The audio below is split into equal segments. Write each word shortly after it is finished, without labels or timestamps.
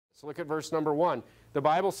So look at verse number 1. The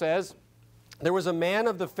Bible says, there was a man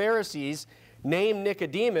of the Pharisees named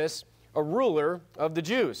Nicodemus, a ruler of the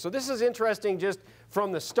Jews. So this is interesting just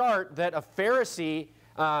from the start that a Pharisee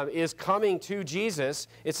is coming to Jesus.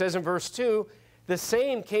 It says in verse 2, the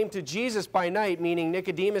same came to Jesus by night, meaning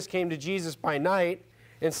Nicodemus came to Jesus by night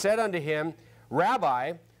and said unto him,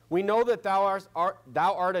 Rabbi, we know that thou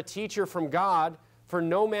art a teacher from God, for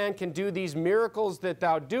no man can do these miracles that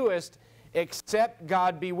thou doest, except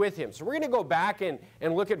God be with him. So we're going to go back and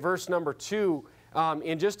look at verse number 2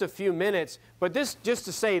 in just a few minutes. But this, just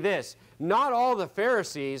to say this, not all the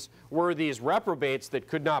Pharisees were these reprobates that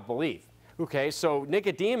could not believe. Okay, so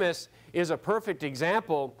Nicodemus is a perfect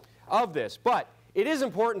example of this. But it is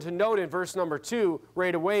important to note in verse number 2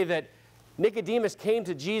 right away that Nicodemus came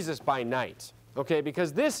to Jesus by night. Okay,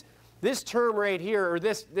 because this term right here, or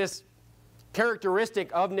this characteristic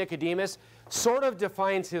of Nicodemus, sort of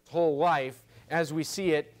defines his whole life as we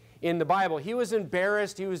see it in the Bible. He was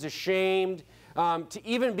embarrassed, he was ashamed to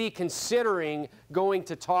even be considering going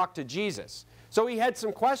to talk to Jesus. So he had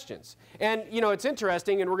some questions. And, you know, it's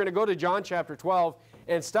interesting, and we're going to go to John chapter 12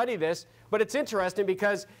 and study this, but it's interesting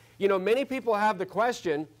because, you know, many people have the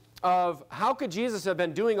question of how could Jesus have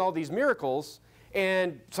been doing all these miracles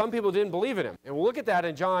and some people didn't believe in him. And we'll look at that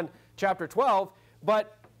in John chapter 12,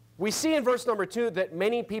 but we see in verse number 2 that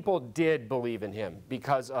many people did believe in him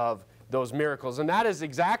because of those miracles. And that is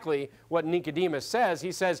exactly what Nicodemus says.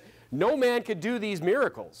 He says, no man could do these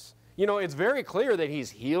miracles. You know, it's very clear that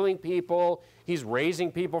he's healing people, he's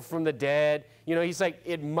raising people from the dead. You know, he's like,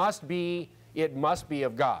 it must be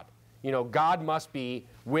of God. You know, God must be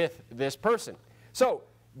with this person. So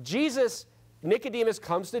Nicodemus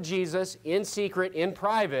comes to Jesus in secret, in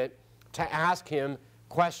private, to ask him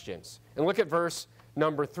questions. And look at verse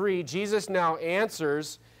number 3. Jesus now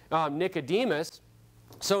answers Nicodemus.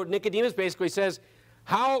 So Nicodemus basically says,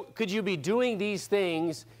 how could you be doing these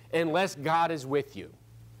things unless God is with you?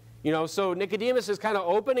 You know, so Nicodemus is kind of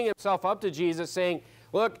opening himself up to Jesus, saying,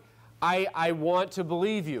 look, I want to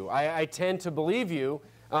believe you. I tend to believe you,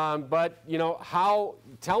 but, you know,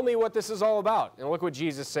 tell me what this is all about. And look what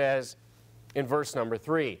Jesus says in verse number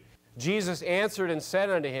 3. Jesus answered and said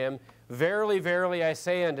unto him, Verily, verily, I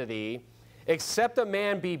say unto thee, except a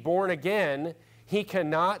man be born again, he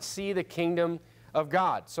cannot see the kingdom of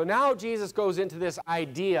God. So now Jesus goes into this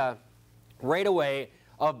idea right away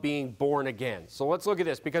of being born again. So let's look at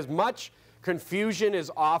this, because much confusion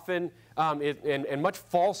is often, and much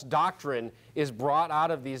false doctrine is brought out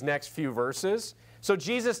of these next few verses. So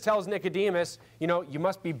Jesus tells Nicodemus, you know, you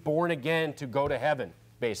must be born again to go to heaven,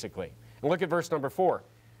 basically. And look at verse number 4.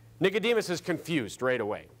 Nicodemus is confused right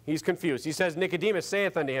away. He's confused. He says, Nicodemus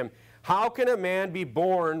saith unto him, how can a man be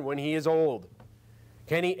born when he is old?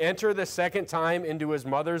 Can he enter the second time into his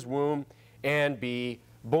mother's womb and be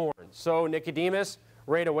born? So Nicodemus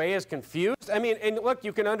right away is confused. I mean, and look,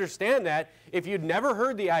 you can understand that if you'd never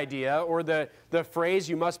heard the idea or the phrase,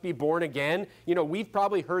 you must be born again. You know, we've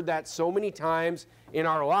probably heard that so many times in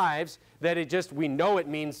our lives that we know it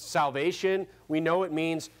means salvation. We know it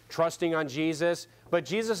means trusting on Jesus. But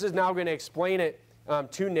Jesus is now going to explain it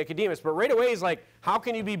to Nicodemus. But right away he's like, how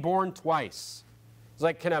can you be born twice? It's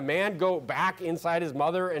like, can a man go back inside his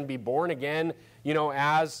mother and be born again, you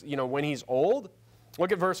know, when he's old?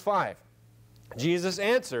 Look at verse 5. Jesus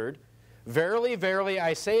answered, Verily, verily,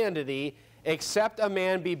 I say unto thee, except a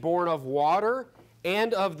man be born of water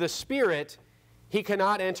and of the Spirit, he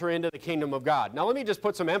cannot enter into the kingdom of God. Now let me just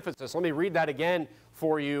put some emphasis. Let me read that again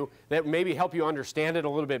for you that maybe help you understand it a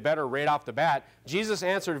little bit better right off the bat. Jesus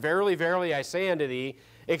answered, Verily, verily, I say unto thee,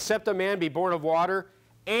 except a man be born of water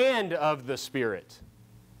and of the Spirit,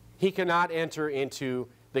 he cannot enter into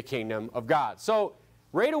the kingdom of God. So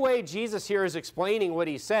right away, Jesus here is explaining what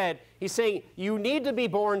he said. He's saying, you need to be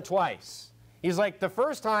born twice. He's like, the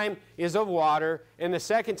first time is of water, and the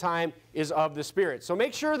second time is of the Spirit. So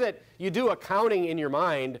make sure that you do a counting in your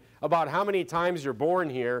mind about how many times you're born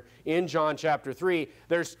here in John chapter 3.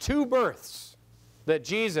 There's 2 births that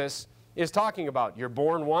Jesus is talking about. You're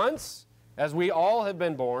born once, as we all have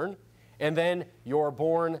been born, and then you're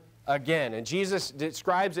born again. And Jesus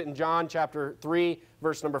describes it in John chapter 3,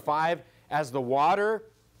 verse number 5, as the water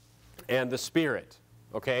and the Spirit,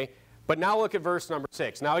 okay? But now look at verse number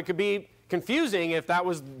 6. Now it could be confusing if that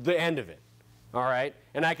was the end of it, all right?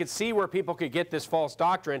 And I could see where people could get this false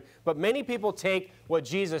doctrine, but many people take what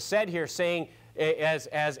Jesus said here saying as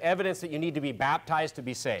evidence that you need to be baptized to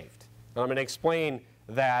be saved. And I'm going to explain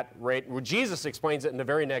that right, well, Jesus explains it in the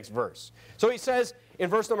very next verse. So he says, in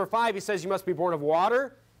verse number 5, he says you must be born of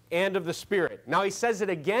water and of the Spirit. Now he says it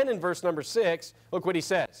again in verse number 6. Look what he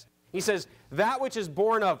says. He says, that which is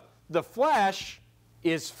born of the flesh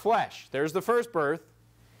is flesh. There's the first birth.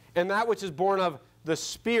 And that which is born of the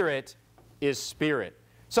Spirit is spirit.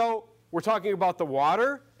 So we're talking about the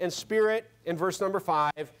water and spirit in verse number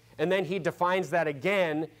 5. And then he defines that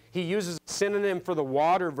again. He uses a synonym for the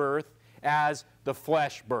water birth as the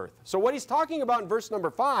flesh birth. So what he's talking about in verse number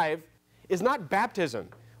 5 is not baptism.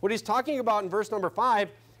 What he's talking about in verse number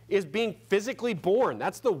 5 is being physically born.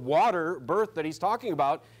 That's the water birth that he's talking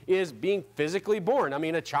about, is being physically born. I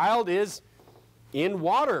mean, a child is in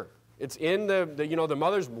water. It's in the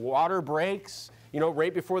mother's water breaks,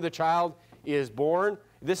 right before the child is born.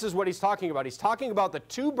 This is what he's talking about. He's talking about the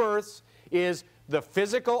two births is the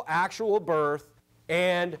physical, actual birth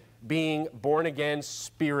and being born again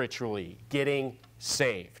spiritually, getting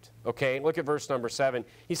saved. Okay, look at verse number 7.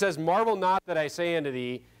 He says, "Marvel not that I say unto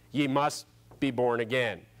thee, ye must be born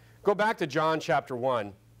again." Go back to John chapter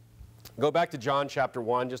 1. Go back to John chapter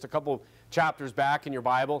 1, just a couple chapters back in your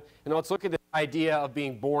Bible, and let's look at the idea of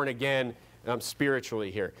being born again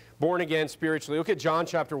spiritually here. Born again spiritually. Look at John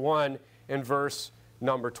chapter 1 and verse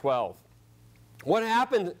number 12. What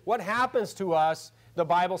happens to us, the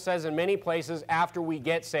Bible says in many places, after we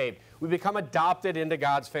get saved? We become adopted into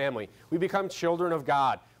God's family. We become children of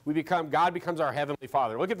God. God becomes our heavenly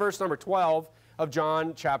Father. Look at verse number 12 of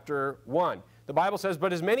John chapter 1. The Bible says,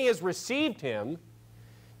 "But as many as received him,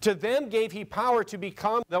 to them gave he power to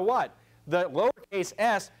become" the what? The lowercase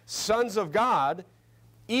s, sons of God,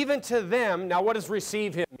 even to them. Now what does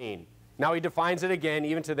receive him mean? Now he defines it again,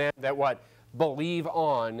 even to them that what? Believe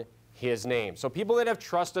on his name. So people that have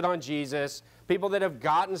trusted on Jesus, people that have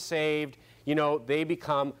gotten saved, they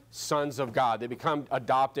become sons of God. They become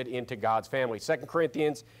adopted into God's family. 2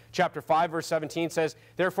 Corinthians chapter 5, verse 17 says,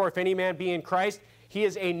 "Therefore, if any man be in Christ, he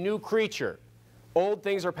is a new creature. Old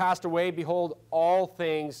things are passed away. Behold, all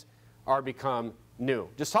things are become new."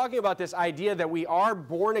 Just talking about this idea that we are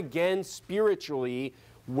born again spiritually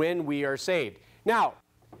when we are saved. Now,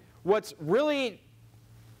 what's really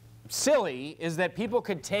silly is that people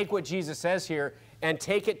could take what Jesus says here and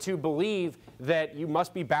take it to believe that you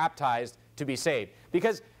must be baptized to be saved.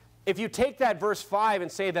 Because if you take that verse 5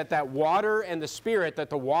 and say that water and the Spirit, that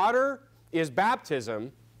the water is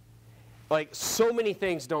baptism, like so many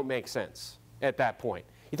things don't make sense at that point.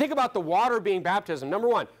 You think about the water being baptism. Number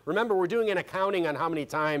one, remember we're doing an accounting on how many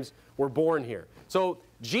times we're born here. So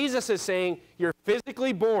Jesus is saying you're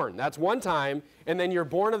physically born, that's one time, and then you're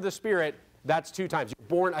born of the Spirit, that's 2 times. You're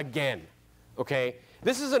born again, okay?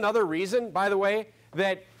 This is another reason, by the way,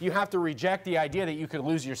 that you have to reject the idea that you could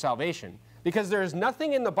lose your salvation. Because there is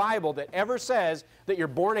nothing in the Bible that ever says that you're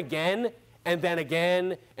born again, and then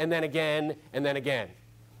again, and then again, and then again.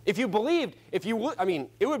 If you believed, it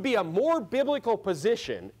would be a more biblical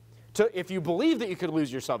position if you believe that you could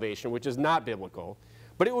lose your salvation, which is not biblical,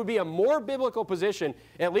 but it would be a more biblical position,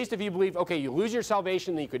 at least if you believe, okay, you lose your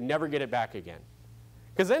salvation, then you could never get it back again.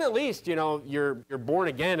 Because then at least, you're born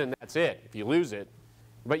again and that's it, if you lose it.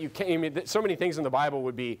 But you can't, so many things in the Bible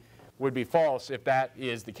would be false if that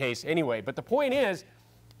is the case anyway. But the point is,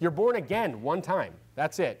 you're born again one time.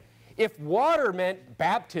 That's it. If water meant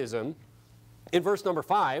baptism, in verse number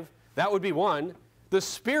 5, that would be 1. The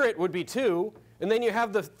Spirit would be 2. And then you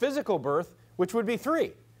have the physical birth, which would be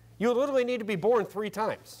 3. You literally need to be born 3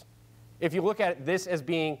 times if you look at this as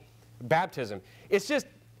being baptism.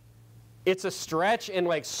 It's a stretch, and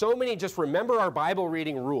like so many, just remember our Bible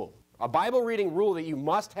reading rule. A Bible reading rule that you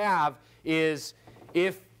must have is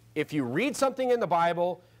if you read something in the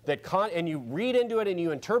Bible and you read into it and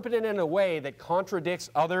you interpret it in a way that contradicts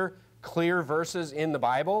other clear verses in the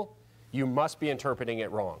Bible, you must be interpreting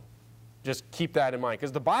it wrong. Just keep that in mind,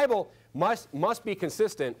 because the Bible must be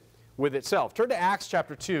consistent with itself. Turn to Acts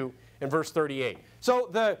chapter 2 and verse 38. So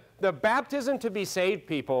the baptism to be saved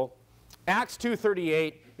people, Acts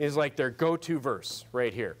 2:38 is like their go-to verse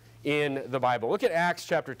right here in the Bible. Look at Acts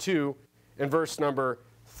chapter 2 and verse number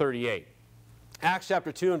 38. Acts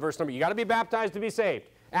chapter 2 and verse number, you got to be baptized to be saved.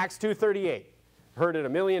 Acts 2:38. Heard it a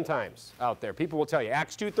million times out there. People will tell you,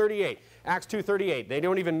 Acts 2:38, Acts 2:38. They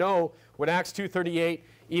don't even know what Acts 2:38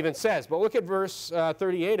 even says. But look at verse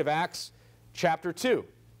 38 of Acts chapter 2.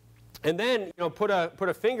 And then, put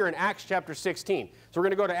a finger in Acts chapter 16. So we're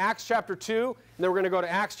going to go to Acts chapter 2, and then we're going to go to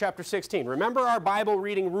Acts chapter 16. Remember our Bible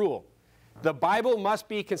reading rule. The Bible must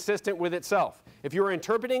be consistent with itself. If you are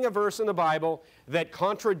interpreting a verse in the Bible that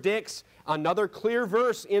contradicts another clear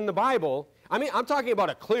verse in the Bible, I'm talking about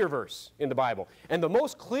a clear verse in the Bible. And the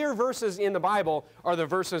most clear verses in the Bible are the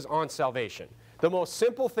verses on salvation. The most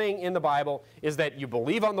simple thing in the Bible is that you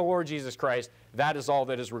believe on the Lord Jesus Christ. That is all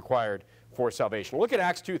that is required for salvation. Look at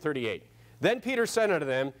Acts 2:38. Then Peter said unto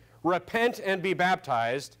them, Repent and be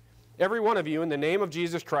baptized, every one of you, in the name of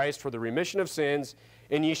Jesus Christ for the remission of sins,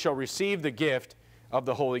 and ye shall receive the gift of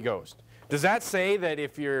the Holy Ghost. Does that say that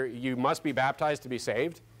if you must be baptized to be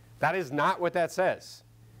saved? That is not what that says.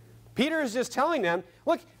 Peter is just telling them,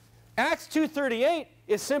 look, Acts 2:38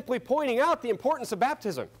 is simply pointing out the importance of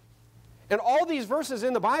baptism. And all these verses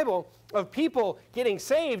in the Bible of people getting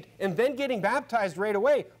saved and then getting baptized right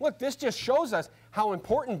away, look, this just shows us how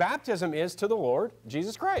important baptism is to the Lord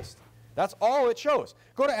Jesus Christ. That's all it shows.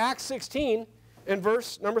 Go to Acts 16 and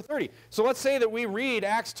verse number 30. So let's say that we read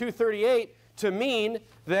Acts 2:38 to mean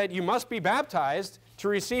that you must be baptized to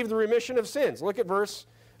receive the remission of sins. Look at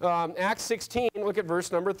Acts 16, look at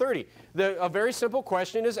verse number 30. A very simple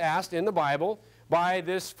question is asked in the Bible by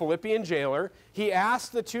this Philippian jailer. He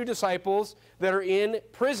asked the two disciples that are in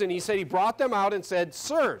prison. He said, he brought them out and said,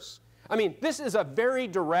 sirs. I mean, this is a very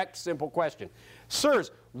direct, simple question.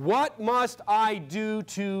 Sirs, what must I do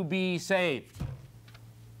to be saved?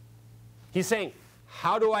 He's saying,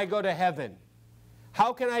 how do I go to heaven?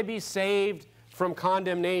 How can I be saved from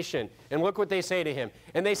condemnation? And look what they say to him.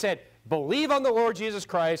 And they said, believe on the Lord Jesus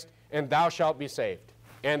Christ, and thou shalt be saved,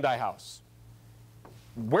 and thy house.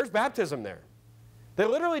 Where's baptism there? They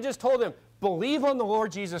literally just told him, believe on the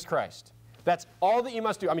Lord Jesus Christ. That's all that you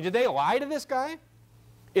must do. I mean, did they lie to this guy?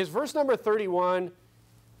 Is verse number 31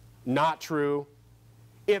 not true?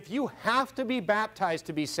 If you have to be baptized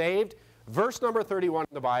to be saved, verse number 31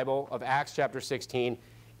 in the Bible of Acts chapter 16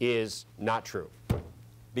 is not true.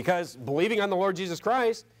 Because believing on the Lord Jesus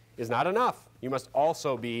Christ is not enough. You must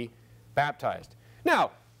also be baptized.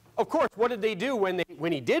 Now, of course, what did they do when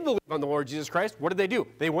he did believe on the Lord Jesus Christ? What did they do?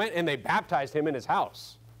 They went and they baptized him in his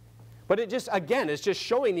house. But it just, again, it's just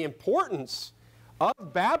showing the importance of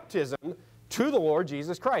baptism to the Lord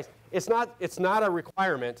Jesus Christ. It's not a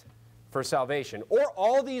requirement for salvation. Or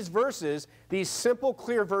all these verses, these simple,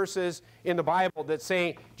 clear verses in the Bible that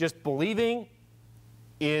say just believing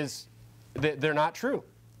they're not true.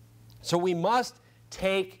 So we must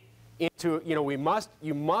take into,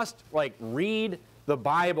 you must like read the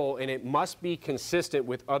Bible, and it must be consistent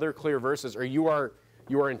with other clear verses, or you're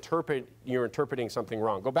interpreting something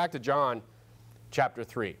wrong. Go back to John chapter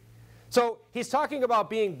 3. So he's talking about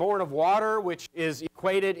being born of water, which is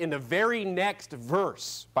equated in the very next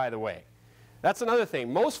verse, by the way. That's another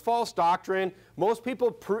thing. Most false doctrine, most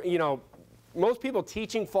people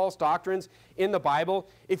teaching false doctrines in the Bible,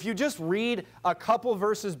 if you just read a couple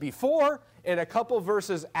verses before and a couple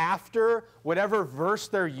verses after whatever verse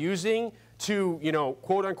they're using to,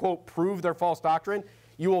 quote unquote, prove their false doctrine,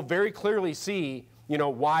 you will very clearly see,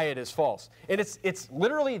 why it is false. And it's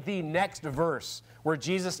literally the next verse where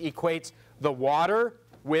Jesus equates the water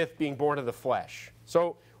with being born of the flesh.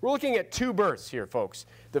 So we're looking at two births here, folks.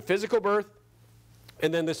 The physical birth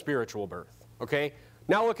and then the spiritual birth, okay?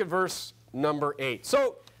 Now look at verse number 8.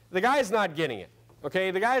 So the guy's not getting it,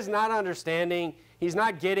 okay? The guy's not understanding. He's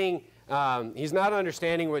not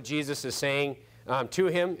understanding what Jesus is saying to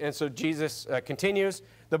him. And so Jesus continues.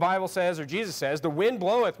 The Bible says, or Jesus says, the wind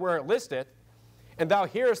bloweth where it listeth, and thou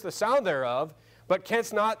hearest the sound thereof, but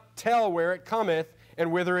canst not tell where it cometh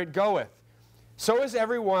and whither it goeth. So is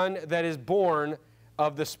everyone that is born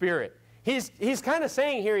of the Spirit. He's kind of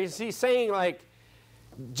saying here, he's saying like,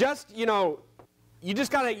 just, you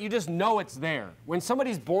just know it's there. When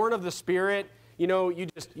somebody's born of the Spirit, you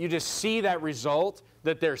just see that result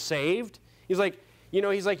that they're saved. He's like, you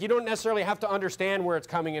don't necessarily have to understand where it's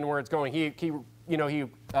coming and where it's going. He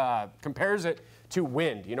compares it to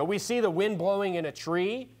wind. We see the wind blowing in a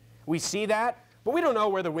tree. We see that, but we don't know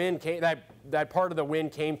where the wind came, that part of the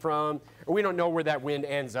wind came from, or we don't know where that wind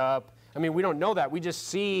ends up. I mean, we don't know that. We just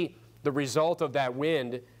see the result of that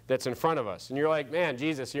wind that's in front of us. And you're like, man,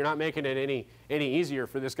 Jesus, you're not making it any easier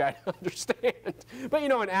for this guy to understand. But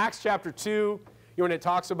in Acts chapter 2, when it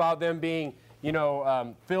talks about them being,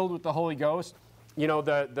 filled with the Holy Ghost,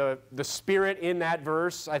 the Spirit in that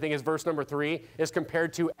verse, I think is verse number 3, is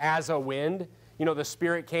compared to as a wind. The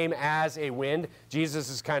Spirit came as a wind. Jesus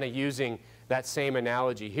is kind of using that same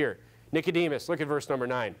analogy here. Nicodemus, look at verse number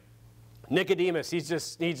 9. Nicodemus, he's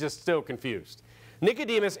just still confused.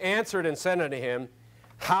 Nicodemus answered and said unto him,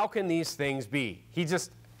 how can these things be?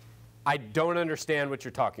 I don't understand what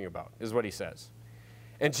you're talking about, is what he says.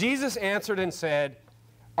 And Jesus answered and said,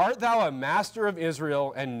 art thou a master of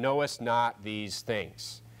Israel and knowest not these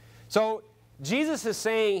things? So Jesus is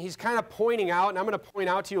saying, he's kind of pointing out, and I'm going to point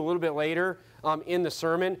out to you a little bit later in the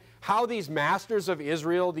sermon, how these masters of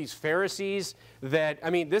Israel, these Pharisees,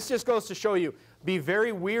 this just goes to show you, be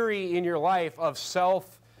very weary in your life of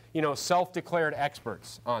self-declared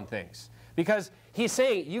experts on things. Because he's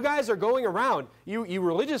saying, you guys are going around, you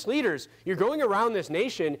religious leaders, you're going around this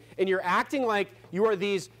nation and you're acting like you are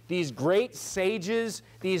these great sages,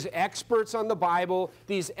 these experts on the Bible,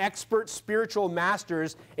 these expert spiritual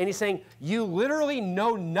masters. And he's saying, you literally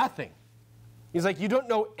know nothing. He's like, you don't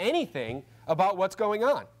know anything about what's going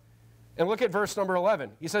on. And look at verse number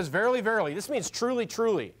 11. He says, verily, verily. This means truly,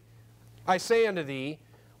 truly. I say unto thee,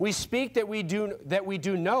 we speak that we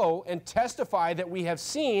do know and testify that we have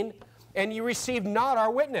seen, and you receive not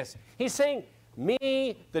our witness. He's saying,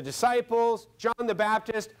 me, the disciples, John the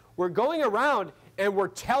Baptist, we're going around and we're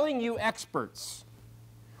telling you experts.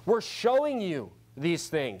 We're showing you these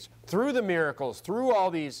things through the miracles, through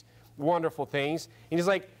all these wonderful things. And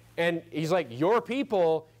he's like, your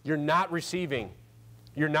people, you're not receiving.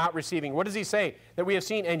 You're not receiving. What does he say? That we have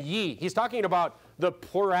seen, and ye. He's talking about the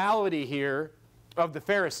plurality here of the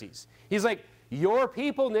Pharisees. He's like, your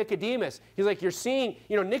people, Nicodemus. He's like, you're seeing,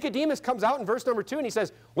 Nicodemus comes out in verse number 2 and he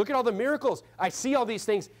says, look at all the miracles. I see all these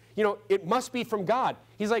things. It must be from God.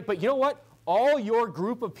 He's like, but you know what? All your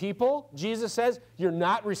group of people, Jesus says, you're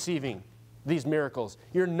not receiving these miracles.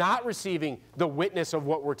 You're not receiving the witness of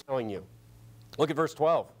what we're telling you. Look at verse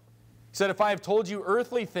 12. He said, if I have told you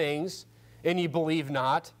earthly things and ye believe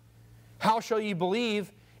not, how shall ye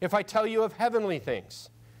believe if I tell you of heavenly things?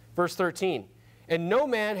 Verse 13. And no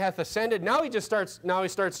man hath ascended. Now he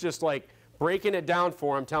starts just like breaking it down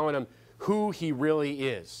for him, telling him who he really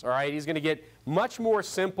is. All right, he's going to get much more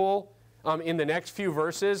simple in the next few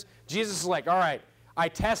verses. Jesus is like, all right, I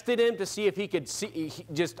tested him to see if he could see.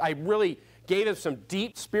 I really gave him some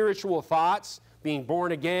deep spiritual thoughts, being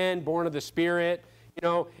born again, born of the Spirit,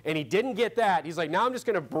 and he didn't get that. He's like, now I'm just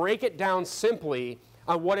going to break it down simply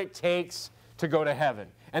on what it takes to go to heaven.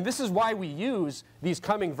 And this is why we use these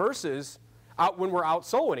coming verses out when we're out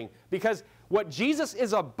soul winning, because what Jesus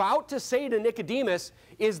is about to say to Nicodemus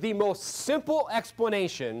is the most simple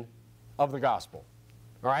explanation of the gospel.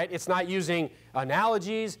 All right? It's not using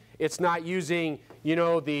analogies. It's not using,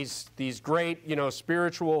 these great,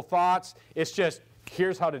 spiritual thoughts. It's just,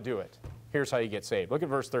 here's how to do it. Here's how you get saved. Look at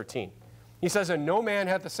verse 13. He says, and no man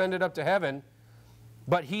hath ascended up to heaven,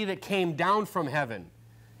 but he that came down from heaven,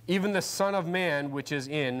 even the Son of Man which is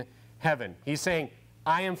in heaven. He's saying,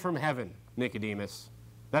 I am from heaven, Nicodemus.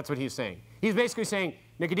 That's what he's saying. He's basically saying,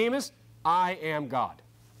 Nicodemus, I am God,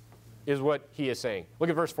 is what he is saying. Look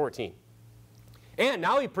at verse 14. And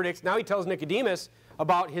now he tells Nicodemus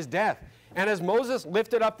about his death. And as Moses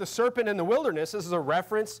lifted up the serpent in the wilderness, this is a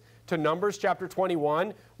reference to Numbers chapter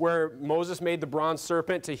 21, where Moses made the bronze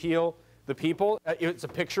serpent to heal the people. It's a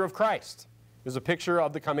picture of Christ. It was a picture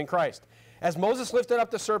of the coming Christ. As Moses lifted up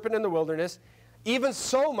the serpent in the wilderness, even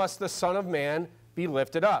so must the Son of Man be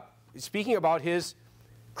lifted up. He's speaking about his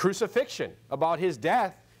crucifixion, about his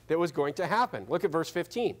death that was going to happen. Look at verse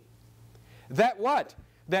 15. That what?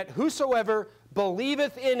 That whosoever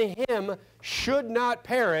believeth in him should not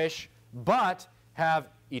perish, but have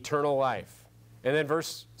eternal life. And then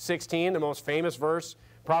verse 16, the most famous verse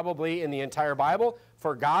probably in the entire Bible.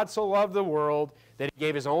 For God so loved the world that he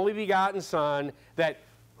gave his only begotten Son, that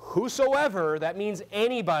whosoever, that means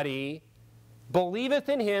anybody, believeth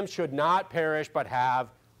in him should not perish, but have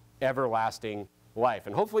everlasting life.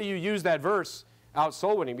 And hopefully you use that verse out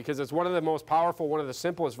soul winning, because it's one of the most powerful, one of the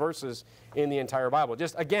simplest verses in the entire Bible.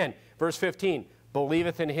 Just again, verse 15,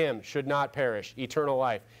 believeth in him should not perish, eternal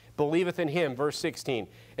life. Believeth in him, verse 16.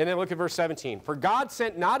 And then look at verse 17. For God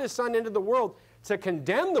sent not his Son into the world to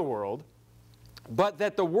condemn the world, but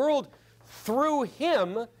that the world through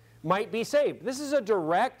him might be saved. This is a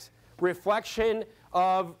direct reflection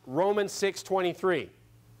of Romans 6:23.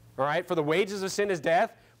 All right, for the wages of sin is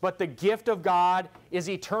death, but the gift of God is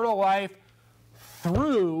eternal life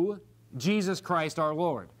through Jesus Christ our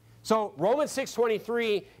Lord. So Romans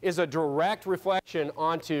 6:23 is a direct reflection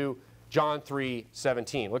onto John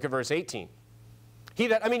 3:17. Look at verse 18. You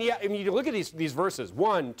look at these verses,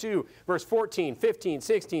 1, 2, verse 14, 15,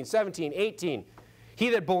 16, 17, 18. He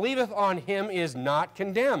that believeth on him is not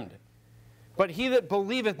condemned, but he that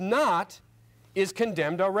believeth not is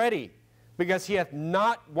condemned already, because he hath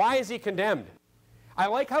not. Why is he condemned? I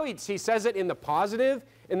like how he says it in the positive,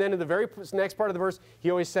 and then in the very next part of the verse, he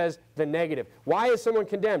always says the negative. Why is someone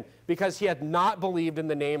condemned? Because he hath not believed in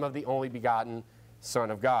the name of the only begotten Son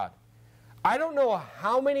of God. I don't know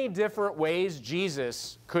how many different ways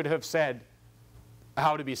Jesus could have said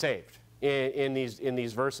how to be saved in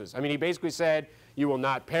these verses. I mean, he basically said, you will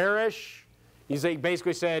not perish. He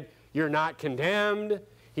basically said, you're not condemned.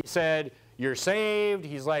 He said, you're saved.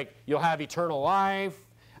 He's like, you'll have eternal life.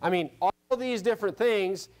 I mean, all these different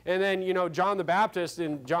things, and then, John the Baptist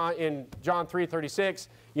in John 3:36,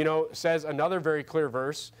 says another very clear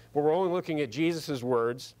verse, where we're only looking at Jesus'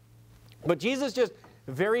 words. But Jesus just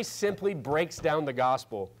very simply breaks down the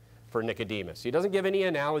gospel for Nicodemus. He doesn't give any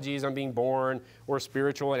analogies on being born or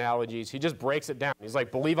spiritual analogies. He just breaks it down. He's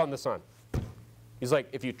like, believe on the Son. He's like,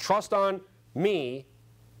 if you trust on me,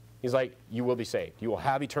 he's like, you will be saved. You will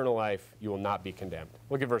have eternal life. You will not be condemned.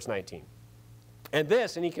 Look at verse 19. And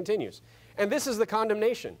he continues, and this is the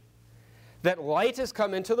condemnation, that light has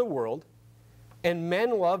come into the world, and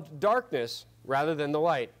men loved darkness rather than the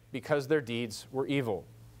light, because their deeds were evil.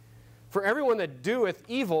 For everyone that doeth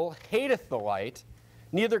evil hateth the light,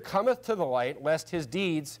 neither cometh to the light, lest his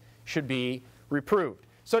deeds should be reproved.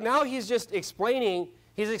 So now he's just explaining,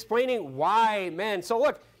 why men. So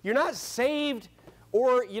look, you're not saved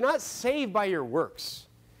by your works.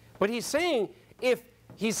 But he's saying,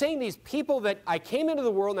 these people that I came into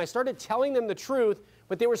the world and I started telling them the truth,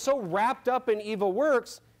 but they were so wrapped up in evil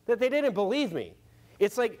works that they didn't believe me.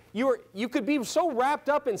 It's like you could be so wrapped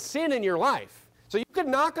up in sin in your life. So you could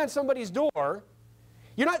knock on somebody's door.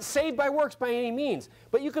 You're not saved by works by any means,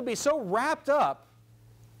 but you could be so wrapped up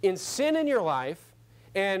in sin in your life,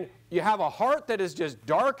 and you have a heart that is just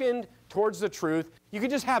darkened towards the truth. You could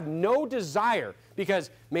just have no desire, because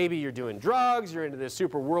maybe you're doing drugs, you're into this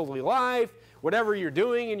super worldly life, whatever you're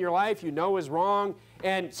doing in your life is wrong,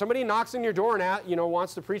 and somebody knocks on your door and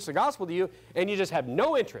wants to preach the gospel to you, and you just have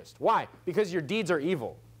no interest. Why? Because your deeds are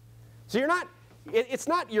evil. So it's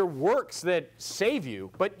not your works that save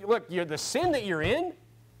you, but look, the sin that you're in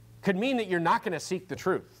could mean that you're not going to seek the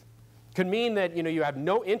truth. Could mean that you have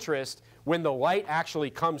no interest when the light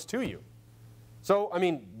actually comes to you. So,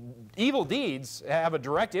 evil deeds have a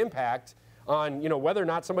direct impact on whether or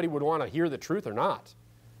not somebody would want to hear the truth or not.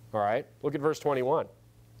 All right, look at verse 21.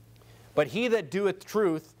 But he that doeth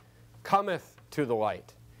truth cometh to the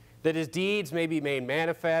light, that his deeds may be made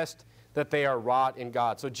manifest, that they are wrought in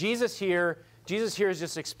God. So Jesus here is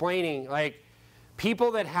just explaining, like,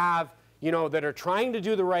 people that have, that are trying to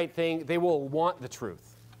do the right thing, they will want the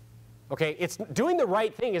truth. Okay, doing the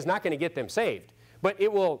right thing is not going to get them saved, but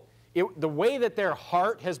the way that their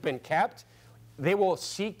heart has been kept, they will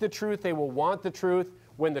seek the truth, they will want the truth.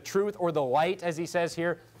 When the truth, or the light, as he says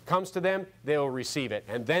here, comes to them, they will receive it,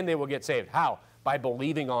 and then they will get saved. How? By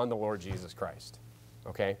believing on the Lord Jesus Christ.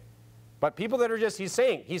 Okay? But people that are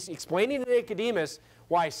he's explaining to Nicodemus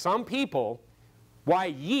why some people,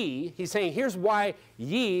 he's saying, here's why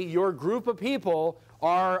your group of people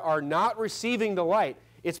are not receiving the light.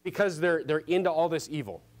 It's because they're into all this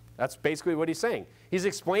evil. That's basically what he's saying. He's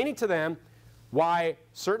explaining to them why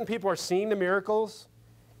certain people are seeing the miracles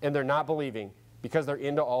and they're not believing, because they're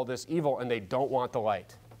into all this evil and they don't want the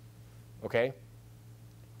light. Okay?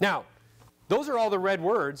 Now, those are all the red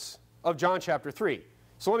words of John chapter 3.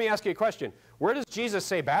 So let me ask you a question. Where does Jesus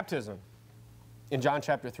say baptism in John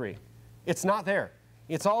chapter 3? It's not there.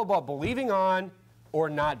 It's all about believing on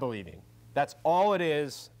or not believing. That's all it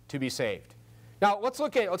is to be saved. Now, let's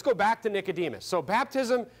go back to Nicodemus. So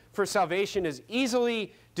baptism for salvation is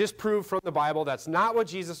easily disproved from the Bible. That's not what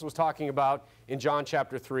Jesus was talking about in John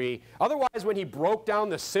chapter 3. Otherwise, when he broke down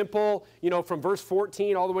the simple, from verse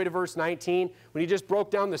 14 all the way to verse 19, when he just broke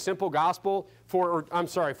down the simple gospel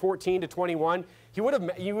 14 to 21, you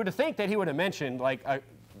would think that he would have mentioned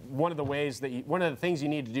one of the things you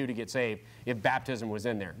need to do to get saved if baptism was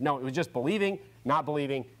in there. No, it was just believing, not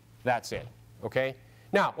believing. That's it. Okay?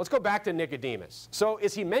 Now, let's go back to Nicodemus. So,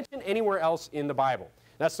 is he mentioned anywhere else in the Bible?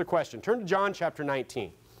 That's the question. Turn to John chapter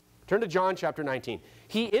 19. Turn to John chapter 19.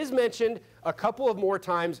 He is mentioned a couple of more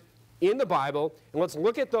times in the Bible, and let's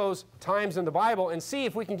look at those times in the Bible and see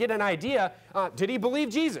if we can get an idea. Did he believe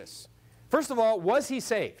Jesus? First of all, was he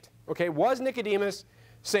saved? Okay, was Nicodemus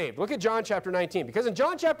saved? Look at John chapter 19, because in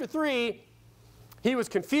John chapter 3, he was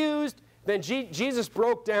confused. Then Jesus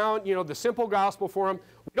broke down, the simple gospel for him.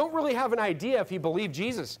 We don't really have an idea if he believed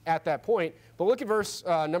Jesus at that point, but look at verse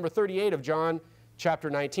number 38 of John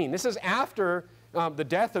chapter 19. This is after the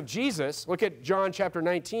death of Jesus. Look at John chapter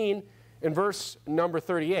 19 and verse number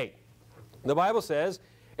 38. The Bible says,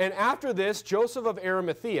 and after this, Joseph of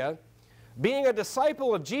Arimathea, being a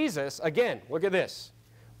disciple of Jesus, again, look at this,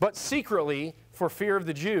 but secretly, for fear of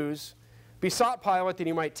the Jews, besought Pilate that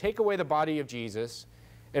he might take away the body of Jesus,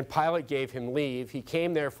 and Pilate gave him leave. He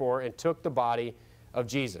came, therefore, and took the body of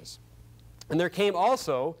Jesus. And there came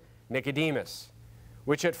also Nicodemus,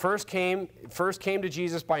 which at first came to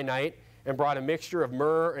Jesus by night, and brought a mixture of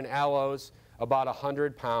myrrh and aloes, about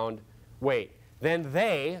 100-pound weight. Then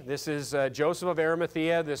this is Joseph of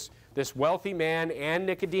Arimathea, this wealthy man, and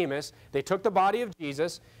Nicodemus, they took the body of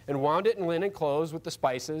Jesus and wound it in linen clothes with the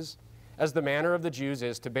spices. as the manner of the Jews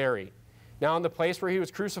is to bury. Now in the place where he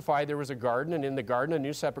was crucified there was a garden, and in the garden a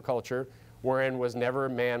new sepulchre, wherein was never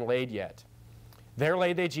man laid yet. There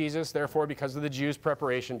laid they Jesus, therefore because of the Jews'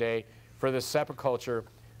 preparation day, for the sepulchre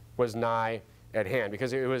was nigh at hand,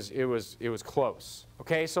 because it was close.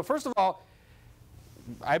 Okay, so first of all,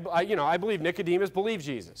 I believe Nicodemus believed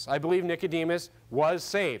Jesus. I believe Nicodemus was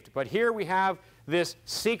saved. But here we have this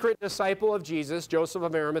secret disciple of Jesus, Joseph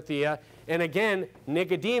of Arimathea, and again,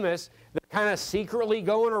 Nicodemus, they're kind of secretly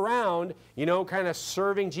going around, kind of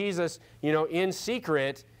serving Jesus, in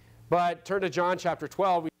secret. But turn to John chapter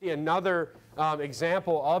 12, we see another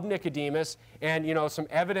example of Nicodemus, and some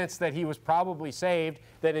evidence that he was probably saved,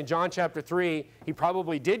 that in John chapter 3, he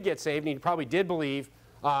probably did get saved, and he probably did believe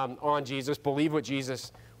on Jesus, believe what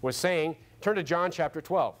Jesus was saying. Turn to John chapter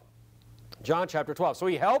 12. John chapter 12. So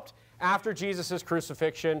he helped after Jesus'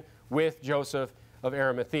 crucifixion with Joseph of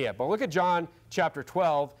Arimathea. But look at John chapter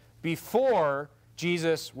 12 before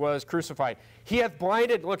Jesus was crucified. He hath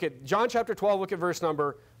blinded, look at John chapter 12, look at verse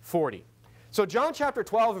number 40. So John chapter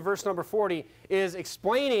 12 and verse number 40 is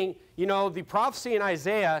explaining, the prophecy in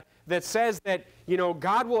Isaiah that says that,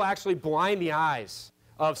 God will actually blind the eyes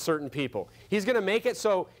of certain people. He's going to make it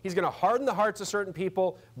so he's going to harden the hearts of certain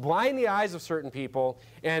people, blind the eyes of certain people,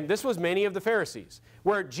 and this was many of the Pharisees,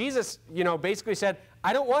 where Jesus, basically said,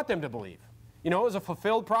 I don't want them to believe. It was a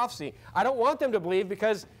fulfilled prophecy. I don't want them to believe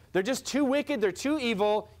because they're just too wicked, they're too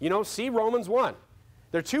evil. See Romans 1.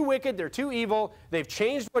 They're too wicked, they're too evil, they've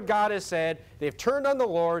changed what God has said, they've turned on the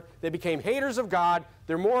Lord, they became haters of God,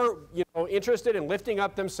 they're more interested in lifting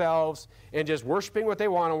up themselves and just worshiping what they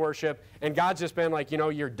want to worship, and God's just been like,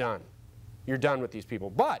 you're done. You're done with these people.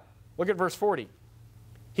 But, look at verse 40.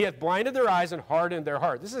 He hath blinded their eyes and hardened their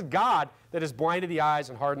heart. This is God that has blinded the eyes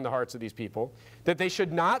and hardened the hearts of these people, that they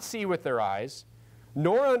should not see with their eyes,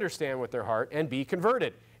 nor understand with their heart, and be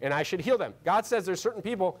converted, and I should heal them. God says there's certain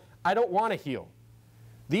people I don't want to heal.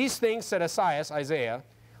 These things said Isaiah,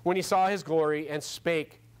 when he saw his glory and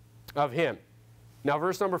spake of him. Now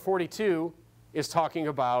verse number 42 is talking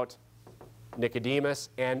about Nicodemus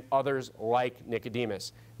and others like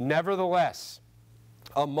Nicodemus. Nevertheless,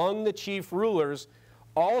 among the chief rulers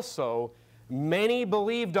also many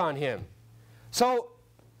believed on him. So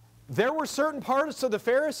there were certain parts of the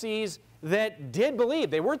Pharisees that did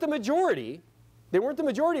believe. They weren't the majority.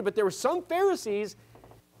 But there were some Pharisees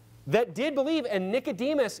that did believe, and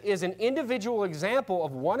Nicodemus is an individual example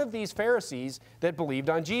of one of these Pharisees that believed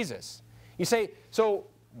on Jesus. You say, so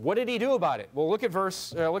what did he do about it? Well, look at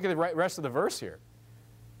the rest of the verse here.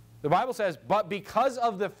 The Bible says, but because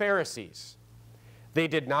of the Pharisees, they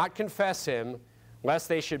did not confess him, lest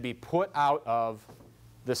they should be put out of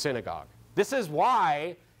the synagogue. This is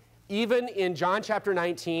why, even in John chapter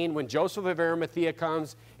 19, when Joseph of Arimathea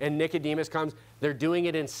comes and Nicodemus comes, they're doing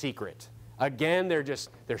it in secret. Again,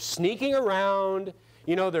 they're sneaking around,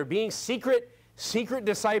 they're being secret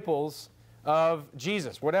disciples of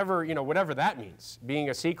Jesus, whatever that means, being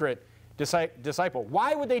a secret disciple.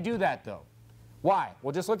 Why would they do that though? Why?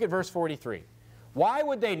 Well, just look at verse 43. Why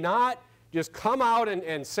would they not just come out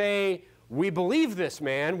and say, we believe this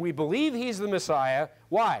man, we believe he's the Messiah?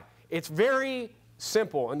 Why? It's very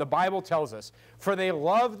simple, and the Bible tells us, for they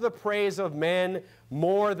love the praise of men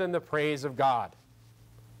more than the praise of God.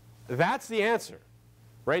 That's the answer,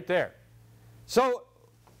 right there. So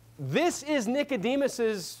this is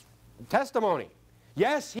Nicodemus's testimony.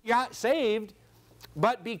 Yes, he got saved,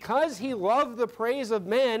 but because he loved the praise of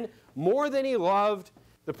men more than he loved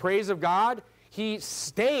the praise of God, he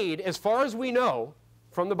stayed, as far as we know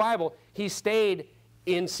from the Bible, he stayed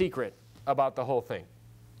in secret about the whole thing.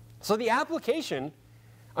 So the application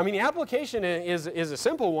is a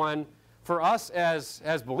simple one for us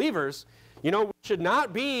as believers. We should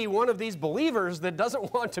not be one of these believers that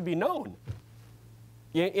doesn't want to be known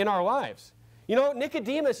in our lives.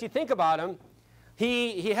 Nicodemus, you think about him,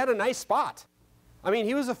 he had a nice spot.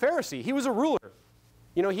 He was a Pharisee. He was a ruler.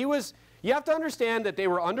 You have to understand that they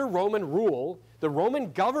were under Roman rule. The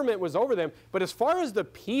Roman government was over them. But as far as the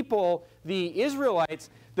people, the Israelites,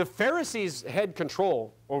 the Pharisees had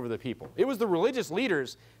control over the people. It was the religious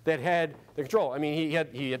leaders that had the control. He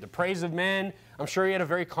had the praise of men. I'm sure he had a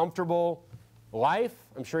very comfortable life.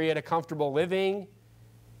 I'm sure he had a comfortable living.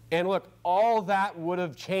 And look, all that would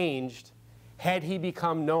have changed had he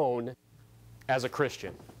become known as a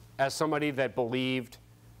Christian, as somebody that believed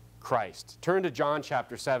Christ. Turn to John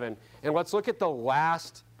chapter 7, and let's look at the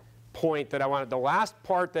last point that I wanted, the last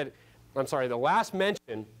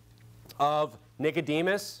mention of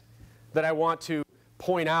Nicodemus that I want to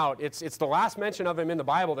point out. It's the last mention of him in the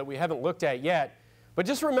Bible that we haven't looked at yet. But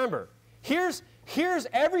just remember, here's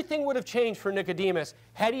everything would have changed for Nicodemus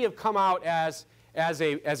had he have come out as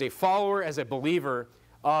a follower, as a believer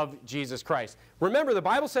of Jesus Christ. Remember, the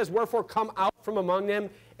Bible says, wherefore come out from among them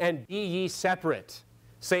and be ye separate,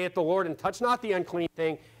 saith the Lord, and touch not the unclean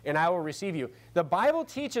thing, and I will receive you. The Bible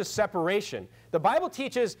teaches separation. The Bible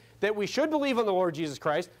teaches that we should believe on the Lord Jesus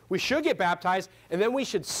Christ, we should get baptized, and then we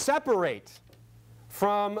should separate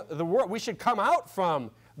from the world. We should come out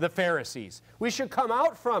from the Pharisees. We should come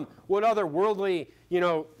out from what other worldly,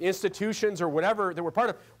 institutions or whatever that we're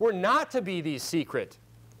part of. We're not to be these secret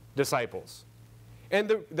disciples. And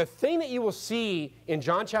the thing that you will see in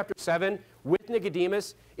John chapter 7 with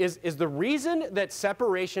Nicodemus is the reason that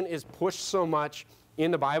separation is pushed so much in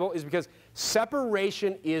the Bible is because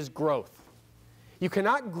separation is growth. You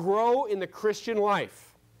cannot grow in the Christian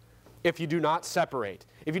life if you do not separate.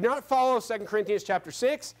 If you do not follow 2 Corinthians chapter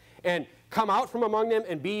 6 and come out from among them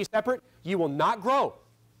and be ye separate, you will not grow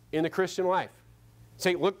in the Christian life.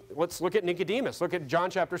 Say, let's look at Nicodemus. Look at John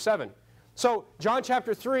chapter 7. So John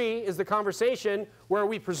chapter 3 is the conversation where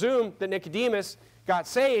we presume that Nicodemus got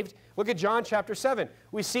saved. Look at John chapter 7.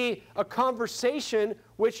 We see a conversation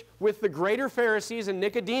which with the greater Pharisees and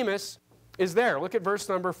Nicodemus is there. Look at verse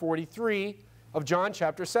number 43 of John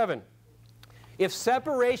chapter 7. If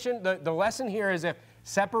separation, the lesson here is if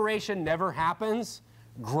separation never happens,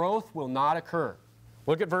 growth will not occur.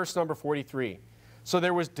 Look at verse number 43. So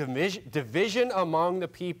there was division among the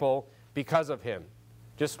people because of him.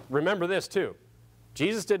 Just remember this too.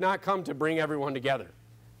 Jesus did not come to bring everyone together.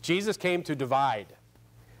 Jesus came to divide.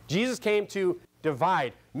 Jesus came to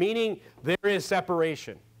divide, meaning there is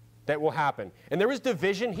separation that will happen. And there was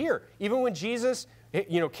division here. Even when Jesus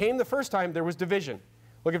came the first time, there was division.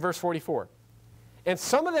 Look at verse 44. And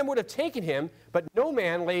some of them would have taken him, but no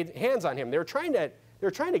man laid hands on him. They were trying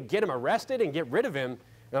to get him arrested and get rid of him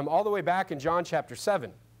all the way back in John chapter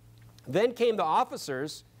 7. Then came the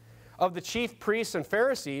officers of the chief priests and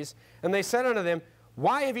Pharisees, and they said unto them,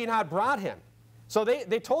 why have ye not brought him? So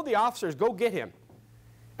they told the officers, go get him.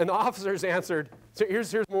 And the officers answered, so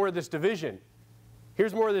here's more of this division.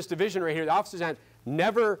 Here's more of this division right here. The officers answered,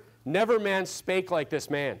 never man spake like this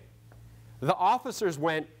man. The officers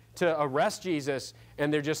went to arrest Jesus,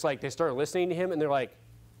 and they're just like, they started listening to him, and they're like,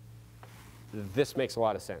 this makes a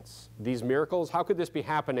lot of sense. These miracles, how could this be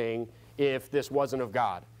happening if this wasn't of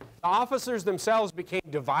God? The officers themselves became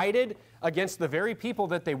divided against the very people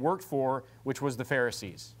that they worked for, which was the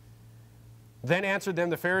Pharisees. Then answered them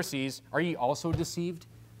the Pharisees, are ye also deceived?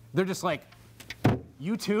 They're just like,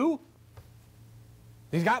 you too?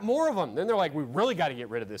 He's got more of them. Then they're like, we really got to get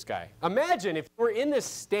rid of this guy. Imagine if we're in this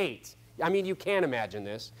state. I mean, you can't imagine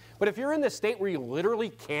this. But if you're in this state where you literally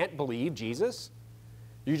can't believe Jesus,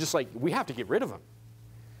 you're just like, we have to get rid of him.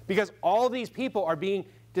 Because all these people are being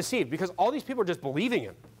deceived. Because all these people are just believing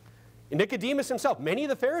him. And Nicodemus himself, many of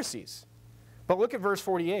the Pharisees. But look at verse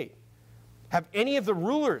 48. Have any of the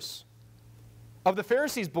rulers of the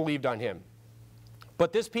Pharisees believed on him?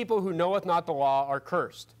 But this people who knoweth not the law are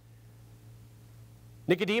cursed.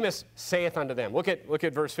 Nicodemus saith unto them. Look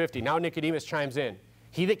at verse 50. Now Nicodemus chimes in.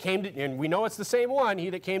 He that came to, and we know it's the same one, he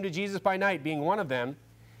that came to Jesus by night, being one of them,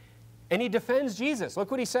 and he defends Jesus.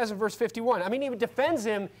 Look what he says in verse 51. I mean, he defends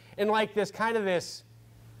him in like this kind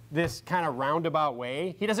of roundabout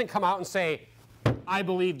way. He doesn't come out and say, I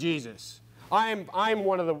believe Jesus. I'm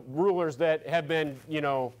one of the rulers that have been,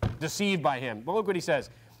 deceived by him. But look what he says.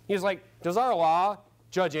 He's like, does our law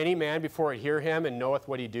judge any man before he hear him and knoweth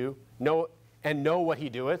what he do? Know what he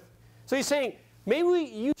doeth? So he's saying,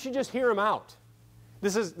 maybe you should just hear him out.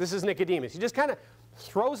 This is Nicodemus. He just kind of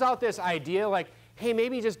throws out this idea like, hey,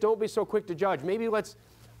 maybe just don't be so quick to judge. Maybe let's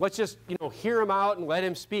just hear him out and let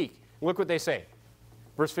him speak. Look what they say.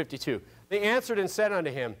 Verse 52. They answered and said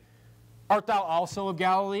unto him, art thou also of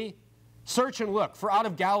Galilee? Search and look, for out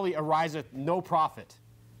of Galilee ariseth no prophet.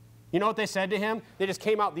 You know what they said to him? They just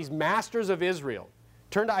came out, these masters of Israel.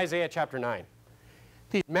 Turn to Isaiah chapter 9.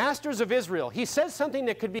 These masters of Israel, he says something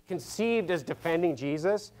that could be conceived as defending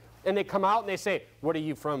Jesus, and they come out and they say, what are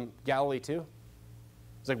you from Galilee too?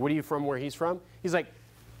 He's like, what are you from where he's from? He's like,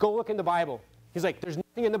 go look in the Bible. He's like, there's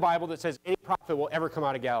nothing in the Bible that says any prophet will ever come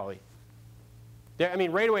out of Galilee.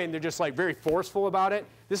 Right away, and they're just like very forceful about it.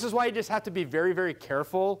 This is why you just have to be very, very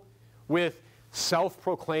careful with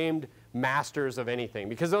self-proclaimed masters of anything.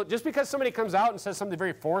 Because just because somebody comes out and says something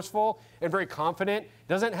very forceful and very confident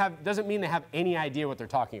doesn't mean they have any idea what they're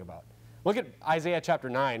talking about. Look at Isaiah chapter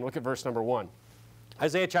 9. Look at verse number 1.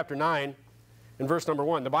 Isaiah chapter 9 and verse number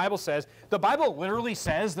 1. The Bible literally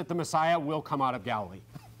says that the Messiah will come out of Galilee.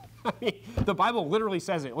 The Bible literally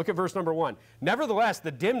says it. Look at verse number 1. Nevertheless,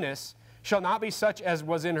 the dimness shall not be such as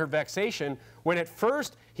was in her vexation, when at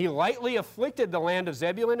first he lightly afflicted the land of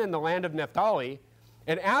Zebulun and the land of Naphtali,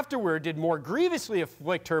 and afterward did more grievously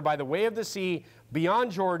afflict her by the way of the sea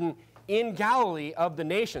beyond Jordan in Galilee of the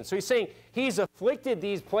nations. So he's saying he's afflicted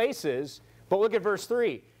these places, but look at verse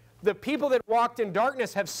 3. The people that walked in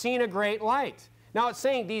darkness have seen a great light. Now it's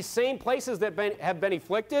saying these same places that have been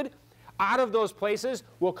afflicted, out of those places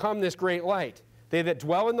will come this great light. They that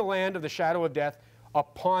dwell in the land of the shadow of death,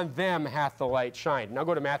 upon them hath the light shined. Now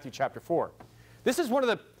go to Matthew chapter 4. This is one of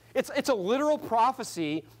the, it's a literal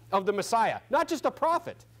prophecy of the Messiah. Not just a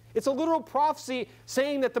prophet. It's a literal prophecy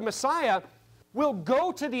saying that the Messiah will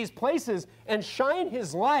go to these places and shine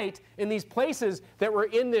his light in these places that were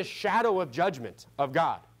in this shadow of judgment of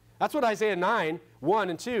God. That's what Isaiah 9, 1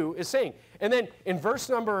 and 2 is saying. And then in verse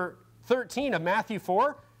number 13 of Matthew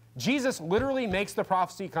 4, Jesus literally makes the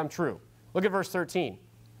prophecy come true. Look at verse 13.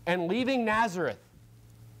 And leaving Nazareth,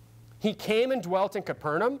 he came and dwelt in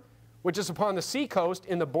Capernaum, which is upon the sea coast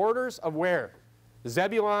in the borders of where?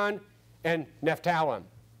 Zebulun and Naphtali,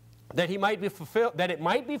 that he might be fulfilled, that it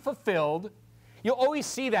might be fulfilled. You'll always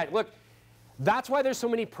see that. Look, that's why there's so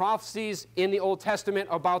many prophecies in the Old Testament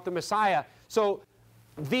about the Messiah. So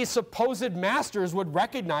these supposed masters would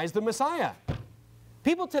recognize the Messiah.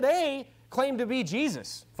 People today claim to be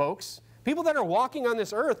Jesus, folks. People that are walking on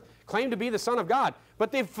this earth claim to be the Son of God,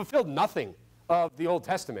 but they've fulfilled nothing of the Old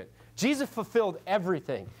Testament. Jesus fulfilled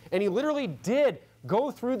everything, and he literally did go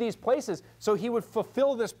through these places so he would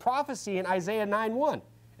fulfill this prophecy in Isaiah 9:1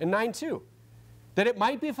 and 9:2, that it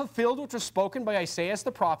might be fulfilled which was spoken by Isaiah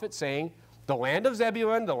the prophet, saying, the land of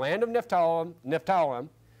Zebulun, the land of Naphtali,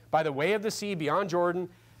 by the way of the sea beyond Jordan,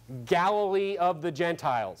 Galilee of the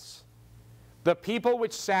Gentiles. The people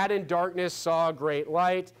which sat in darkness saw a great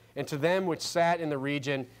light, and to them which sat in the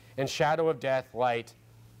region and shadow of death, light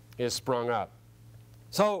is sprung up.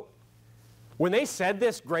 So, when they said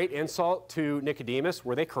this great insult to Nicodemus,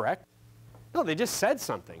 were they correct? No, they just said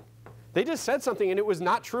something. They just said something, and it was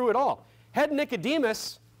not true at all. Had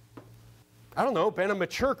Nicodemus, I don't know, been a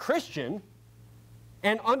mature Christian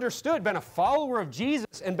and understood, been a follower of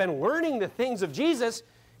Jesus, and been learning the things of Jesus,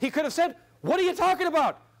 he could have said, what are you talking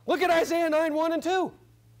about? Look at Isaiah 9, 1 and 2.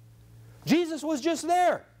 Jesus was just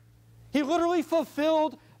there. He literally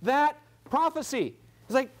fulfilled that prophecy.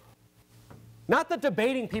 It's like, not that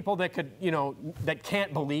debating people that could, that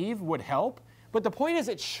can't believe would help, but the point is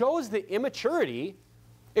it shows the immaturity,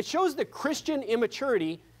 it shows the Christian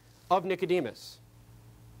immaturity of Nicodemus.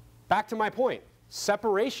 Back to my point,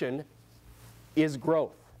 separation is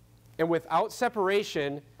growth. And without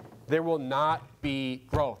separation, there will not be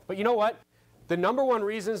growth. But you know what? The number one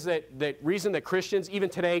reason that Christians even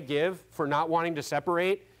today give for not wanting to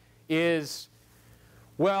separate is,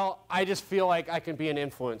 well, I just feel like I can be an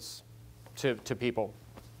influence to people.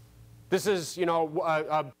 This is,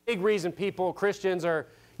 a big reason Christians are,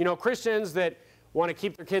 Christians that want to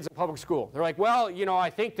keep their kids in public school. They're like, well, I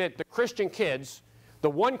think that the Christian kids, the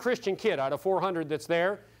one Christian kid out of 400 that's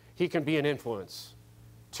there, he can be an influence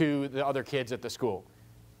to the other kids at the school.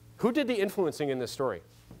 Who did the influencing in this story?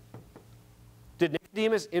 Did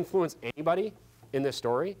Nicodemus influence anybody in this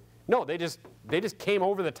story? No, they just came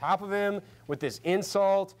over the top of him with this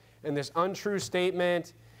insult and this untrue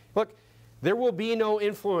statement. Look, there will be no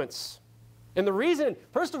influence. And the reason,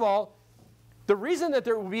 first of all, the reason that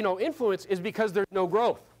there will be no influence is because there's no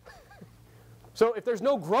growth. So if there's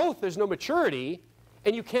no growth, there's no maturity,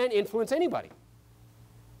 and you can't influence anybody.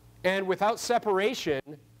 And without separation,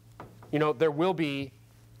 there will be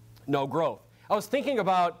no growth. I was thinking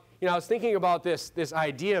about this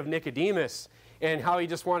idea of Nicodemus and how he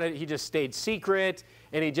just stayed secret,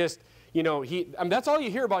 and that's all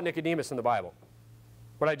you hear about Nicodemus in the Bible,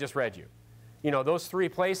 what I just read you. Those three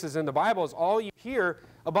places in the Bible is all you hear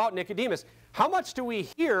about Nicodemus. How much do we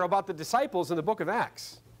hear about the disciples in the book of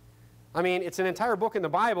Acts? I mean, it's an entire book in the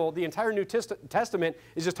Bible. The entire New Testament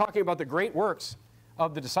is just talking about the great works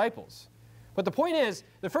of the disciples. But the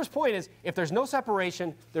first point is, if there's no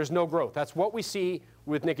separation, there's no growth. That's what we see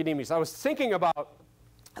with Nicodemus. I was thinking about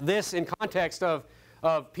this in context of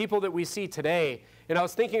people that we see today, and I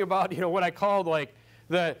was thinking about, what I called like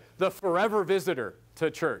the forever visitor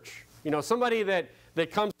to church. Somebody that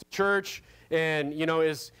comes to church and,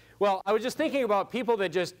 I was just thinking about people that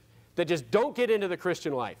just don't get into the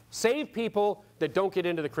Christian life. Saved people that don't get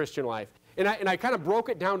into the Christian life. And I kind of broke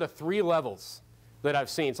it down to 3 levels that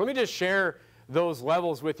I've seen. So let me just share those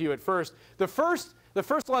levels with you at first. The first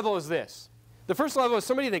level is this. The first level is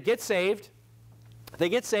somebody that gets saved. They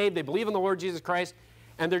get saved, they believe in the Lord Jesus Christ,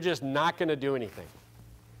 and they're just not going to do anything.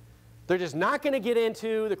 They're just not going to get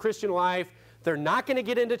into the Christian life. They're not going to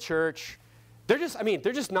get into church. They're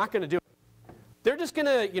just not going to do it. they're just going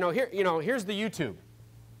to, here's the YouTube.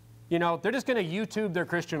 They're just going to YouTube their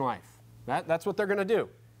Christian life. That's what they're going to do.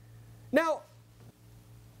 Now,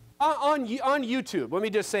 on YouTube, let me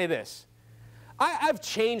just say this. I've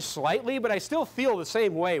changed slightly, but I still feel the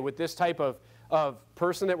same way with this type of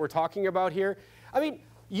person that we're talking about here. I mean,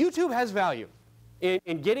 YouTube has value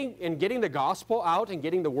in getting the gospel out and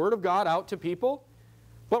getting the Word of God out to people.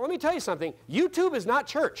 But let me tell you something. YouTube is not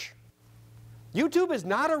church. YouTube is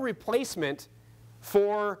not a replacement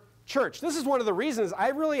for church. This is one of the reasons I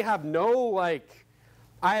really have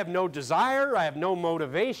I have no desire, I have no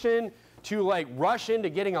motivation to rush into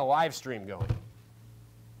getting a live stream going.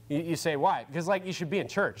 You say, why? Because you should be in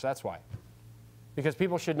church, that's why. Because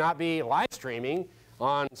people should not be live streaming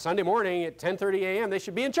on Sunday morning at 10:30 a.m. They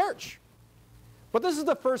should be in church. But this is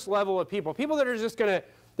the first level of people that are just going to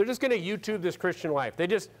YouTube this Christian life.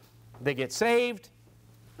 They get saved,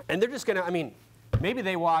 and they're just going to, maybe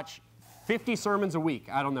they watch 50 sermons a week,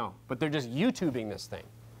 I don't know, but they're just YouTubing this thing,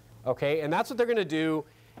 okay? And that's what they're going to do,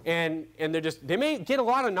 and they may get a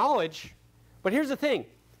lot of knowledge, but here's the thing.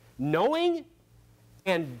 Knowing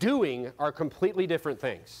and doing are completely different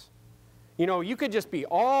things. You could just be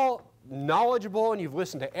all knowledgeable, and you've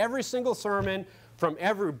listened to every single sermon from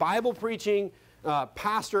every Bible preaching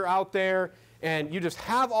pastor out there, and you just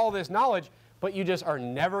have all this knowledge, but you just are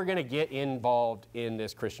never going to get involved in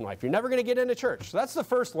this Christian life. You're never going to get into church. So that's the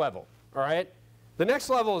first level, all right? The next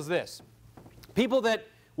level is this. People that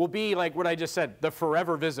will be like what I just said, the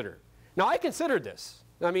forever visitor. Now, I considered this.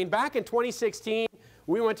 Back in 2016,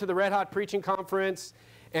 we went to the Red Hot Preaching Conference,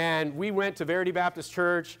 and we went to Verity Baptist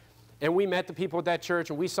Church, and we met the people at that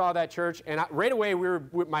church, and we saw that church, and right away,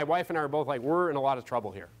 my wife and I were both like, we're in a lot of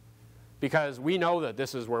trouble here, because we know that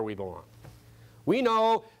this is where we belong. We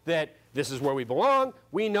know that this is where we belong.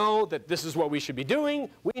 We know that this is what we should be doing.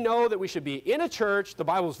 We know that we should be in a church. The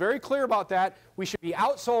Bible is very clear about that. We should be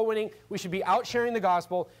out soul winning. We should be out sharing the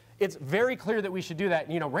gospel. It's very clear that we should do that.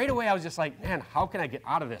 And, right away I was just like, man, how can I get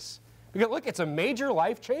out of this? Because look, it's a major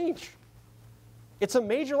life change. It's a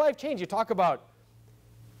major life change. You talk about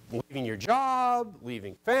leaving your job,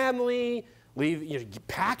 leaving family,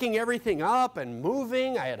 packing everything up and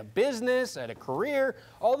moving. I had a business, I had a career,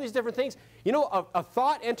 all these different things. A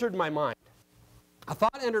thought entered my mind. A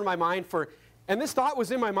thought entered my mind and this thought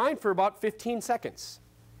was in my mind for about 15 seconds.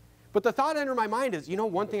 But the thought entered my mind is,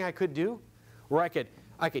 one thing I could do where I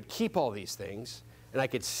could keep all these things and I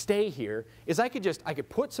could stay here is I could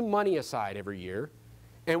put some money aside every year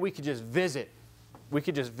and we could just visit. We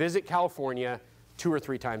could just visit California 2 or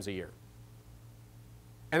 3 times a year.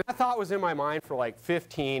 And that thought was in my mind for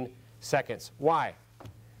 15 seconds. Why?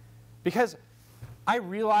 Because I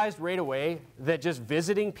realized right away that just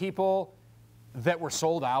visiting people that were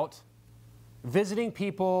sold out, visiting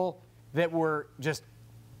people that were just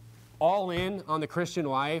all in on the Christian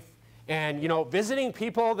life, and visiting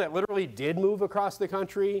people that literally did move across the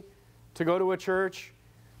country to go to a church,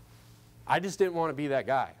 I just didn't want to be that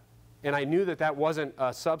guy. And I knew that that wasn't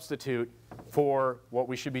a substitute for what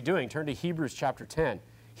we should be doing. Turn to Hebrews chapter 10.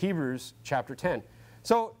 Hebrews chapter 10.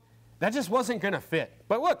 So that just wasn't going to fit.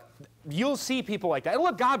 But look, you'll see people like that. And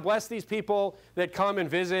look, God bless these people that come and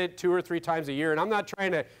visit 2 or 3 times a year. And I'm not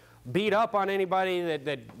trying to beat up on anybody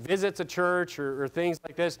that visits a church or things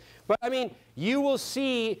like this. But you will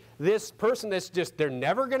see this person that's just, they're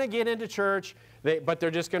never going to get into church, but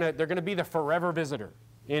they're going to be the forever visitor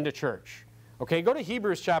into church. Okay, go to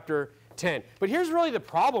Hebrews chapter 10. But here's really the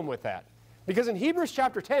problem with that. Because in Hebrews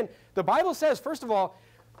chapter 10, the Bible says, first of all,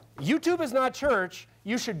 YouTube is not church.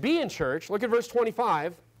 You should be in church. Look at verse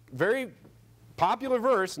 25. Very popular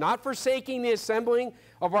verse. Not forsaking the assembling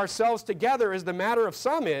of ourselves together as the matter of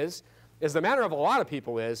some is, as the matter of a lot of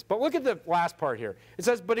people is. But look at the last part here. It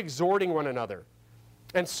says, but exhorting one another.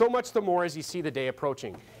 And so much the more as you see the day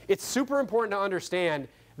approaching. It's super important to understand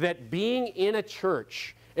that being in a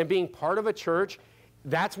church and being part of a church,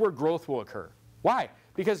 that's where growth will occur. Why?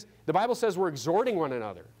 Because the Bible says we're exhorting one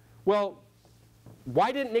another. Well,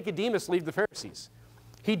 why didn't Nicodemus leave the Pharisees?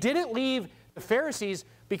 He didn't leave the Pharisees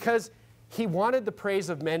because he wanted the praise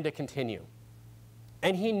of men to continue.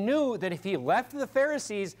 And he knew that if he left the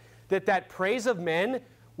Pharisees, that praise of men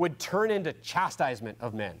would turn into chastisement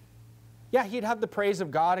of men. Yeah, he'd have the praise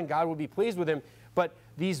of God and God would be pleased with him, but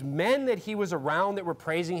these men that he was around that were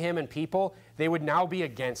praising him and people, they would now be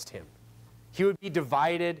against him. He would be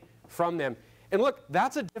divided from them. And look,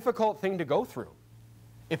 that's a difficult thing to go through.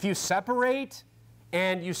 If you separate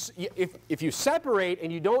and if you separate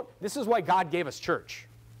and you don't, this is why God gave us church.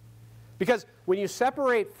 Because when you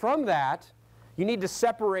separate from that, you need to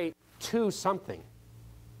separate to something.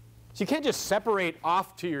 So you can't just separate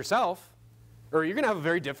off to yourself, or you're going to have a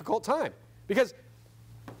very difficult time. Because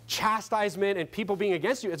chastisement and people being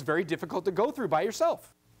against you, it's very difficult to go through by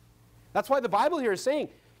yourself. That's why the Bible here is saying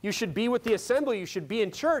you should be with the assembly, you should be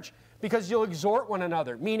in church, because you'll exhort one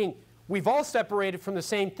another. Meaning, we've all separated from the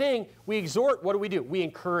same thing. We exhort, what do? We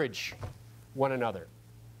encourage one another.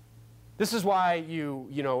 This is why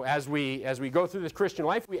as we go through this Christian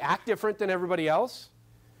life, we act different than everybody else.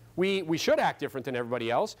 We should act different than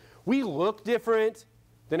everybody else. We look different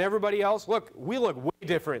than everybody else. Look, we look way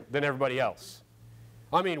different than everybody else.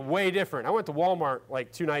 I mean, way different. I went to Walmart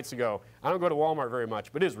like 2 nights ago. I don't go to Walmart very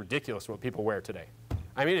much, but it is ridiculous what people wear today.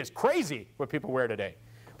 I mean, it's crazy what people wear today.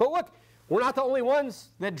 But look, we're not the only ones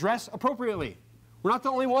that dress appropriately. We're not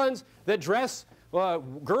the only ones that dress,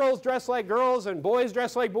 girls dress like girls and boys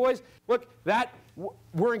dress like boys. Look,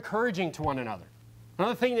 we're encouraging to one another.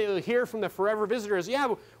 Another thing that you'll hear from the forever visitor is,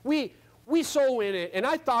 yeah, we soul win it. And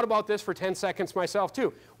I thought about this for 10 seconds myself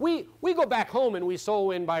too. We go back home and we soul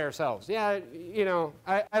win by ourselves. Yeah,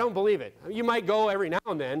 I don't believe it. You might go every now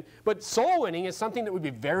and then, but soul winning is something that would be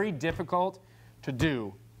very difficult to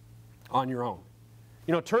do on your own.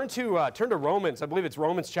 Turn to Romans. I believe it's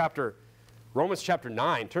Romans chapter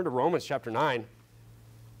 9. Turn to Romans chapter 9.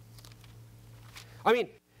 I mean,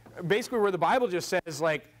 basically where the Bible just says,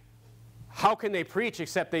 like, how can they preach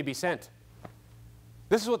except they be sent?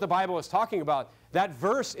 This is what the Bible is talking about. That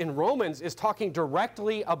verse in Romans is talking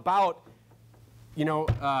directly about,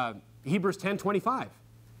 Hebrews 10:25.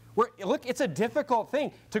 Look, it's a difficult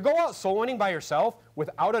thing. To go out soul winning by yourself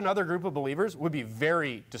without another group of believers would be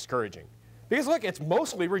very discouraging. Because look, it's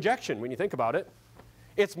mostly rejection when you think about it.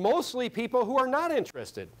 It's mostly people who are not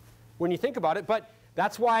interested when you think about it. But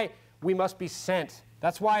that's why we must be sent.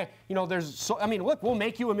 That's why, look, we'll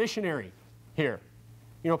make you a missionary here.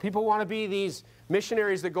 People want to be these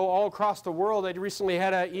missionaries that go all across the world. I recently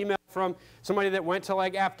had an email from somebody that went to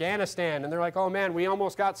like Afghanistan, and they're like, oh man, we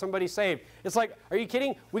almost got somebody saved. It's like, are you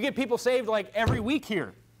kidding? We get people saved like every week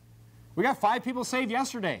here. We got 5 people saved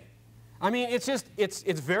yesterday. I mean,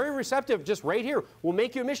 it's very receptive just right here. We'll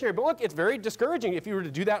make you a missionary. But look, it's very discouraging if you were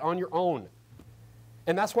to do that on your own.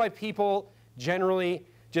 And that's why people generally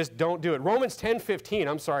just don't do it. Romans 10:15.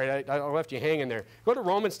 I'm sorry, I left you hanging there. Go to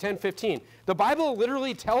Romans 10:15. The Bible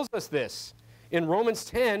literally tells us this. In Romans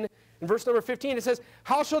 10, in verse number 15, it says,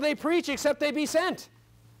 how shall they preach except they be sent?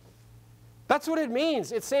 That's what it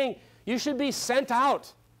means. It's saying you should be sent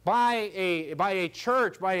out by a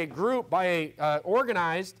church, by a group, by a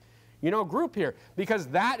organized group here. Because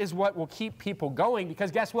that is what will keep people going.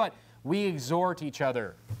 Because guess what? We exhort each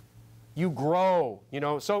other. You grow,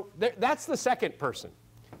 So that's the second person,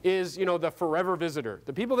 is, the forever visitor.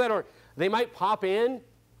 The people that they might pop in.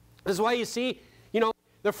 This is why you see,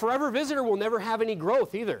 the forever visitor will never have any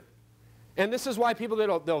growth either. And this is why people,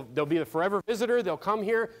 they'll be the forever visitor. They'll come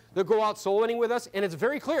here. They'll go out soul winning with us. And it's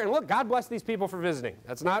very clear. And look, God bless these people for visiting.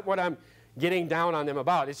 That's not what I'm getting down on them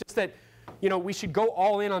about. It's just that, we should go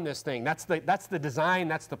all in on this thing. That's the design.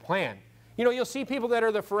 That's the plan. You'll see people that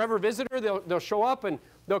are the forever visitor. They'll show up and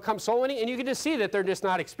they'll come soul winning. And you can just see that they're just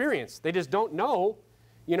not experienced. They just don't know,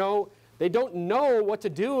 they don't know what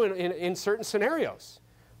to do in certain scenarios.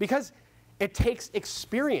 Because it takes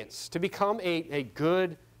experience to become a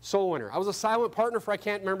good soul winner. I was a silent partner for I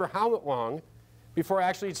can't remember how long before I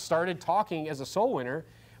actually started talking as a soul winner.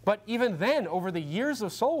 But even then, over the years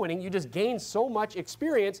of soul winning, you just gain so much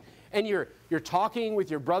experience, and you're talking with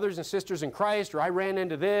your brothers and sisters in Christ, or I ran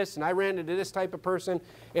into this, and I ran into this type of person,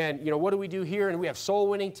 and what do we do here? And we have soul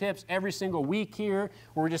winning tips every single week here,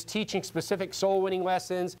 where we're just teaching specific soul winning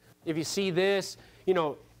lessons. If you see this,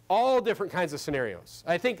 all different kinds of scenarios.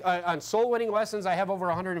 I think on soul winning lessons, I have over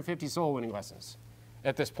 150 soul winning lessons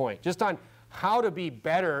at this point, just on how to be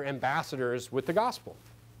better ambassadors with the gospel.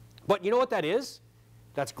 But you know what that is?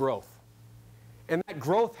 That's growth. And that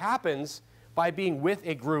growth happens by being with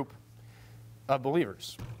a group of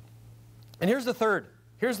believers. And here's the third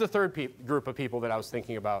group of people that I was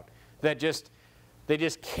thinking about that they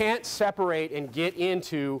just can't separate and get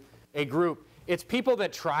into a group. It's people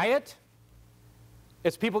that try it.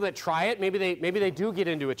 It's people that try it. Maybe they do get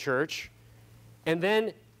into a church, and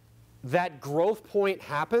then that growth point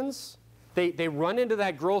happens. They run into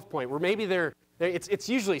that growth point where maybe it's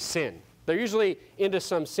usually sin. They're usually into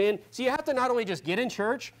some sin. So you have to not only just get in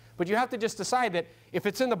church, but you have to just decide that if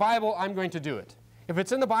it's in the Bible, I'm going to do it. If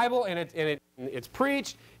it's in the Bible and it's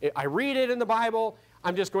preached, I read it in the Bible,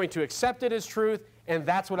 I'm just going to accept it as truth, and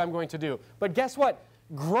that's what I'm going to do. But guess what?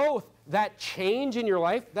 Growth, that change in your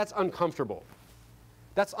life, that's uncomfortable.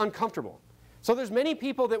 That's uncomfortable. So there's many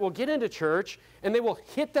people that will get into church, and they will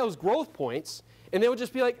hit those growth points, and they will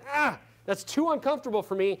just be like, that's too uncomfortable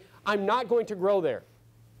for me. I'm not going to grow there.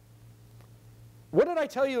 What did I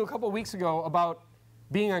tell you a couple weeks ago about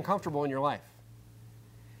being uncomfortable in your life?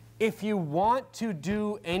 If you want to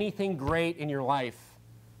do anything great in your life,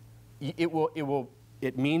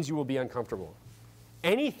 it means you will be uncomfortable.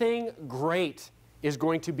 Anything great is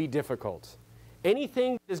going to be difficult.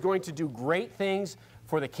 Anything that is going to do great things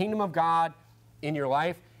for the kingdom of God in your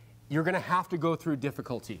life, you're going to have to go through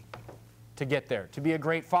difficulty to get there. To be a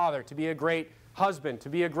great father, to be a great husband, to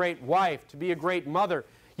be a great wife, to be a great mother.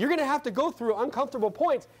 You're going to have to go through uncomfortable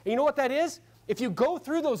points. And you know what that is? If you go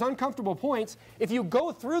through those uncomfortable points, if you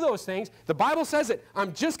go through those things, the Bible says it.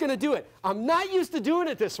 I'm just going to do it. I'm not used to doing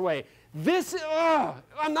it this way.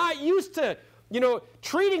 I'm not used to,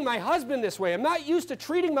 treating my husband this way. I'm not used to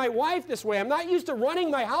treating my wife this way. I'm not used to running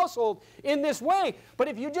my household in this way. But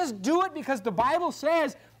if you just do it because the Bible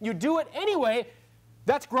says you do it anyway,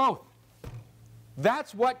 that's growth.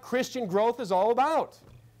 That's what Christian growth is all about.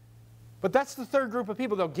 But that's the third group of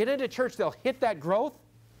people. They'll get into church, they'll hit that growth,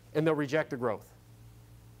 and they'll reject the growth.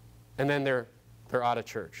 And then they're out of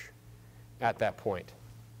church at that point.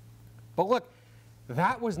 But look,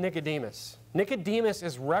 that was Nicodemus. Nicodemus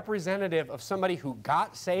is representative of somebody who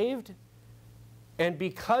got saved, and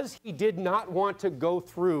because he did not want to go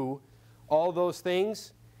through all those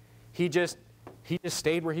things, he just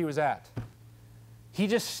stayed where he was at. He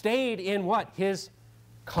just stayed in what? His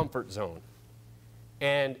comfort zone.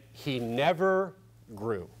 And he never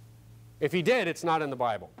grew. If he did, it's not in the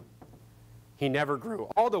Bible. He never grew.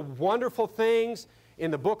 All the wonderful things in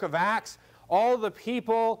the book of Acts, all the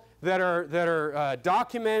people that are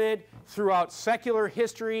documented throughout secular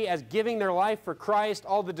history as giving their life for Christ,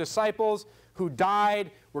 all the disciples who died,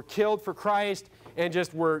 were killed for Christ, and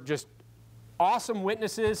were awesome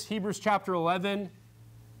witnesses, Hebrews chapter 11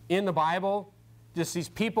 in the Bible, just these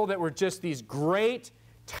people that were just these great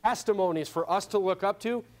testimonies for us to look up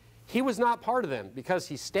to. He was not part of them because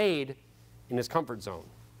he stayed in his comfort zone.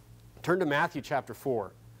 Turn to Matthew chapter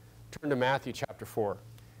 4. Turn to Matthew chapter 4.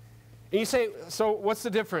 And you say, so what's the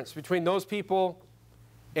difference between those people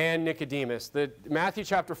and Nicodemus? Matthew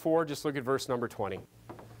chapter 4, just look at verse number 20.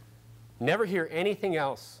 Never hear anything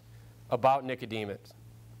else about Nicodemus.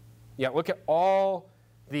 Yet look at all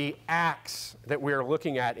the acts that we are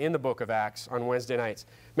looking at in the book of Acts on Wednesday nights.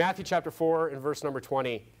 Matthew chapter 4 and verse number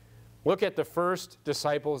 20. Look at the first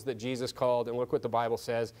disciples that Jesus called, and look what the Bible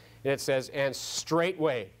says. And it says, and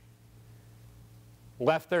straightway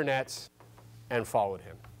left their nets and followed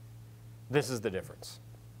him. This is the difference.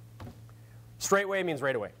 Straightway means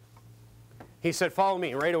right away. He said, follow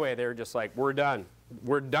me right away. They were just like, we're done.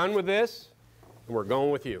 We're done with this, and we're going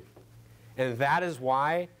with you. And that is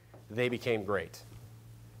why they became great.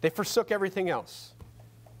 They forsook everything else.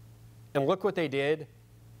 And look what they did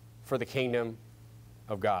for the kingdom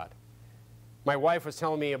of God. My wife was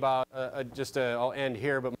telling me about, I'll end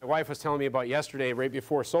here, but my wife was telling me about yesterday, right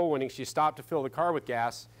before soul winning, she stopped to fill the car with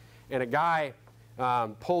gas, and a guy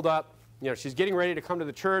pulled up. She's getting ready to come to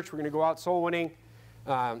the church. We're going to go out soul winning.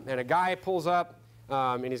 And a guy pulls up,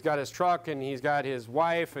 and he's got his truck, and he's got his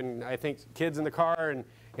wife, and I think kids in the car, and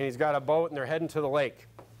he's got a boat, and they're heading to the lake.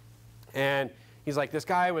 And he's like, this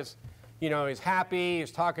guy was, he's happy,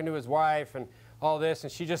 he's talking to his wife and all this,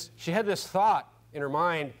 and she had this thought in her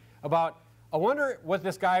mind about, I wonder what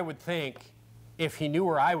this guy would think if he knew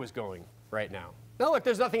where I was going right now. Now look,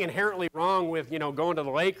 there's nothing inherently wrong with, going to the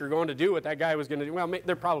lake or going to do what that guy was going to do. Well,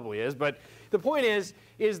 there probably is, but the point is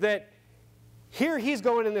that here he's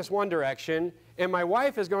going in this one direction, and my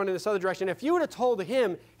wife is going in this other direction. If you would have told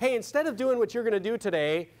him, hey, instead of doing what you're going to do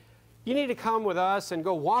today, you need to come with us and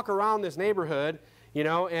go walk around this neighborhood,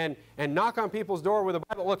 and knock on people's door with a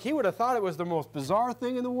Bible. Look, he would have thought it was the most bizarre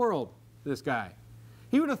thing in the world, this guy.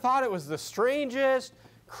 He would have thought it was the strangest,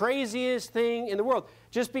 craziest thing in the world.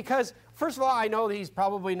 Just because, first of all, I know that he's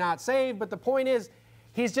probably not saved, but the point is,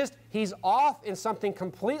 he's off in something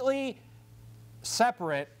completely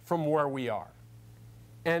separate from where we are.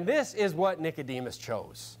 And this is what Nicodemus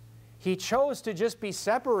chose. He chose to just be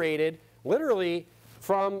separated, literally,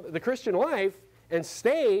 from the Christian life and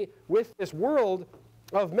stay with this world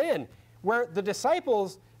of men, where the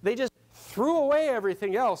disciples, they just threw away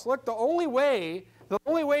everything else. Look, the only way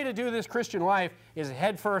to do this Christian life is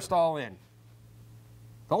head first all in.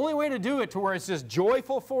 The only way to do it to where it's just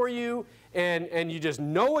joyful for you and you just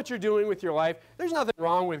know what you're doing with your life. There's nothing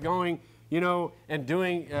wrong with going, and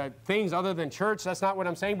doing things other than church. That's not what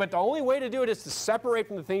I'm saying. But the only way to do it is to separate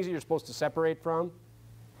from the things that you're supposed to separate from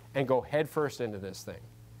and go head first into this thing.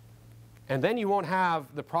 And then you won't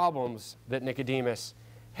have the problems that Nicodemus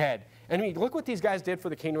had. And I mean, look what these guys did for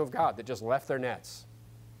the kingdom of God that just left their nets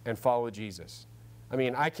and followed Jesus. I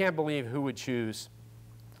mean, I can't believe who would choose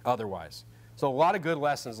otherwise. So a lot of good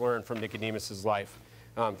lessons learned from Nicodemus' life,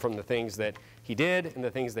 from the things that he did and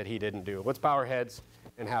the things that he didn't do. Let's bow our heads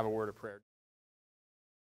and have a word of prayer.